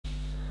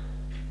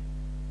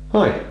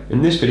Hi,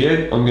 in this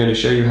video I'm going to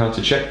show you how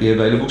to check the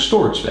available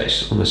storage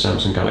space on the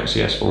Samsung Galaxy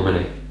S4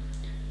 Mini.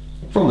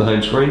 From the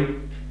home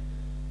screen,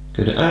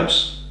 go to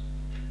Apps,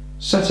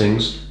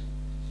 Settings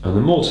and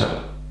the More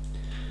tab.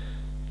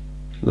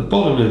 At the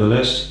bottom of the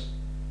list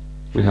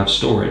we have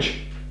Storage.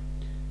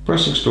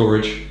 Pressing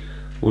Storage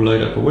will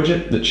load up a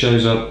widget that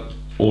shows up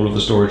all of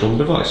the storage on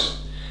the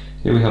device.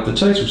 Here we have the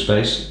total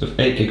space of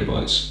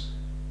 8GB,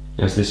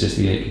 as this is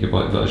the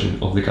 8GB version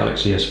of the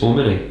Galaxy S4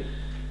 Mini.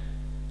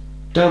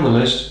 Down the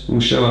list will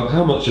show up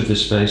how much of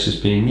this space is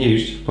being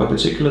used by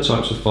particular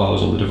types of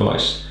files on the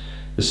device.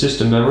 The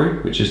system memory,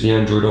 which is the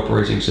Android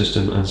operating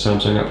system and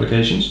Samsung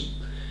applications,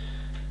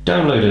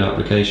 downloaded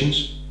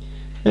applications,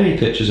 any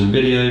pictures and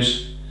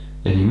videos,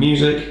 any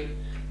music,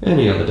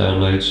 any other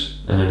downloads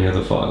and any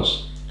other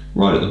files.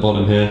 Right at the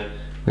bottom here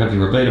we have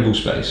your available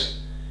space.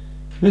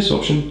 This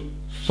option,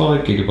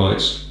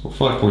 5GB or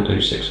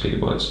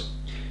 5.06GB,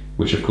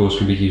 which of course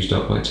can be used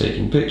up by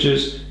taking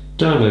pictures,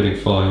 downloading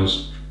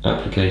files,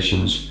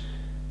 applications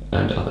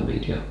and other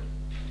media.